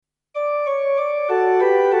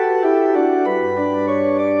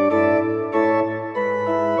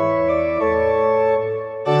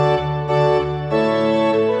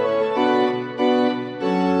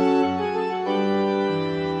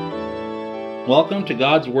Welcome to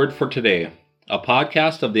God's Word for Today, a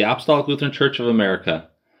podcast of the Apostolic Lutheran Church of America.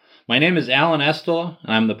 My name is Alan Estola,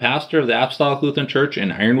 and I'm the pastor of the Apostolic Lutheran Church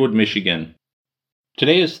in Ironwood, Michigan.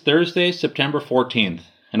 Today is Thursday, September 14th,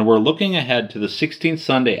 and we're looking ahead to the 16th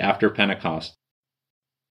Sunday after Pentecost.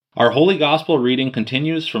 Our Holy Gospel reading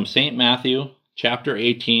continues from St. Matthew, chapter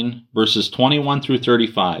 18, verses 21 through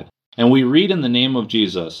 35, and we read in the name of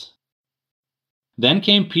Jesus. Then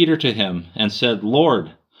came Peter to him and said,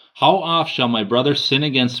 Lord, how oft shall my brother sin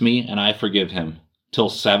against me, and I forgive him? Till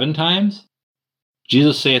 7 times?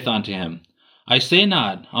 Jesus saith unto him, I say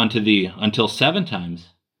not unto thee until 7 times,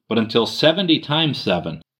 but until 70 times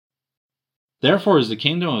 7. Therefore is the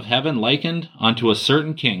kingdom of heaven likened unto a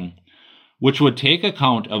certain king, which would take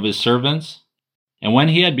account of his servants. And when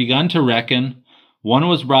he had begun to reckon, one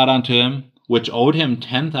was brought unto him, which owed him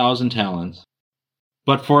 10,000 talents.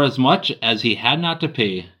 But forasmuch as he had not to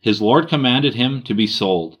pay, his Lord commanded him to be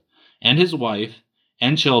sold, and his wife,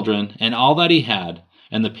 and children, and all that he had,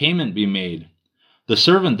 and the payment be made. The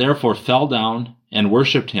servant therefore fell down and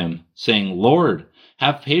worshipped him, saying, Lord,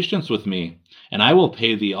 have patience with me, and I will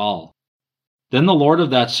pay thee all. Then the Lord of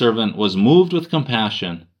that servant was moved with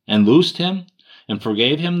compassion, and loosed him, and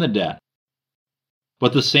forgave him the debt.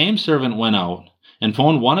 But the same servant went out, and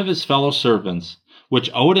found one of his fellow servants, which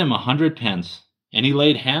owed him 100 pence, and he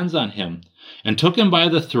laid hands on him, and took him by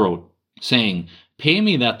the throat, saying, Pay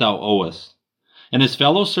me that thou owest. And his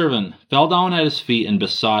fellow servant fell down at his feet and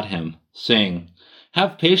besought him, saying,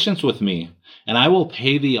 Have patience with me, and I will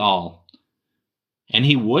pay thee all. And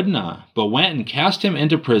he would not, but went and cast him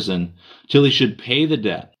into prison, till he should pay the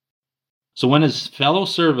debt. So when his fellow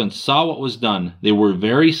servants saw what was done, they were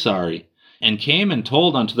very sorry, and came and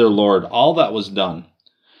told unto their Lord all that was done.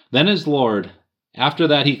 Then his Lord, after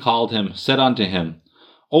that he called him, said unto him,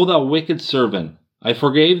 O thou wicked servant, I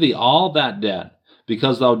forgave thee all that debt,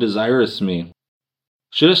 because thou desirest me.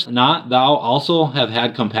 Shouldest not thou also have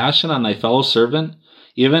had compassion on thy fellow servant,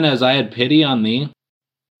 even as I had pity on thee?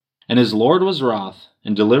 And his Lord was wroth,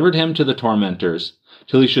 and delivered him to the tormentors,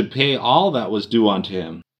 till he should pay all that was due unto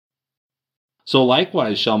him. So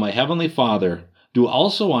likewise shall my heavenly Father do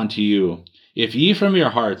also unto you, if ye from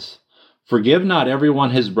your hearts forgive not every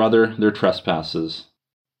one his brother their trespasses.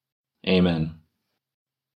 Amen.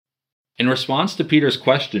 In response to Peter's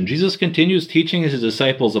question, Jesus continues teaching his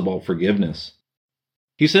disciples about forgiveness.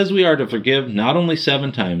 He says we are to forgive not only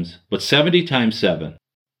 7 times, but 70 times 7.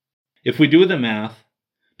 If we do the math,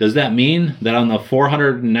 does that mean that on the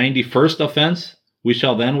 491st offense, we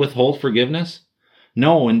shall then withhold forgiveness?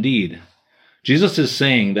 No, indeed. Jesus is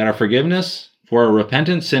saying that our forgiveness for a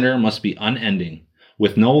repentant sinner must be unending,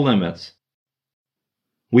 with no limits.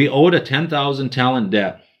 We owed a 10,000 talent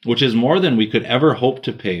debt, which is more than we could ever hope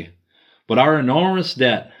to pay. But our enormous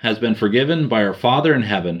debt has been forgiven by our Father in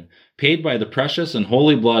heaven, paid by the precious and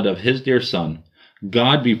holy blood of his dear Son.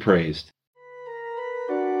 God be praised.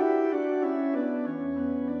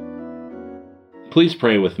 Please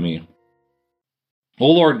pray with me. O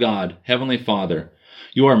Lord God, Heavenly Father,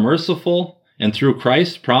 you are merciful, and through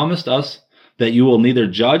Christ promised us that you will neither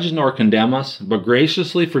judge nor condemn us, but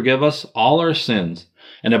graciously forgive us all our sins,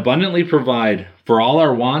 and abundantly provide for all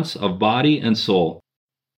our wants of body and soul.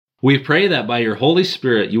 We pray that by your Holy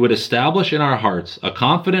Spirit you would establish in our hearts a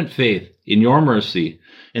confident faith in your mercy,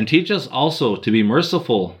 and teach us also to be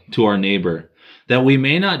merciful to our neighbor, that we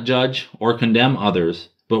may not judge or condemn others,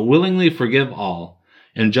 but willingly forgive all,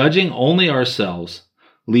 and judging only ourselves,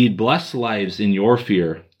 lead blessed lives in your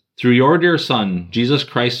fear, through your dear Son, Jesus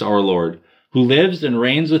Christ our Lord, who lives and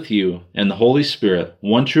reigns with you and the Holy Spirit,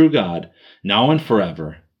 one true God, now and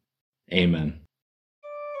forever. Amen.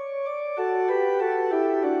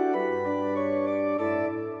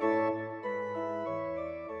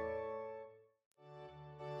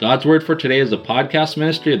 God's Word for Today is a podcast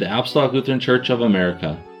ministry of the Apostolic Lutheran Church of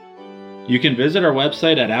America. You can visit our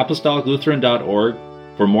website at apostoliclutheran.org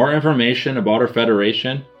for more information about our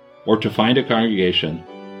federation or to find a congregation.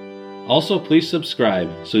 Also, please subscribe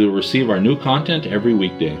so you'll receive our new content every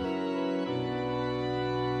weekday.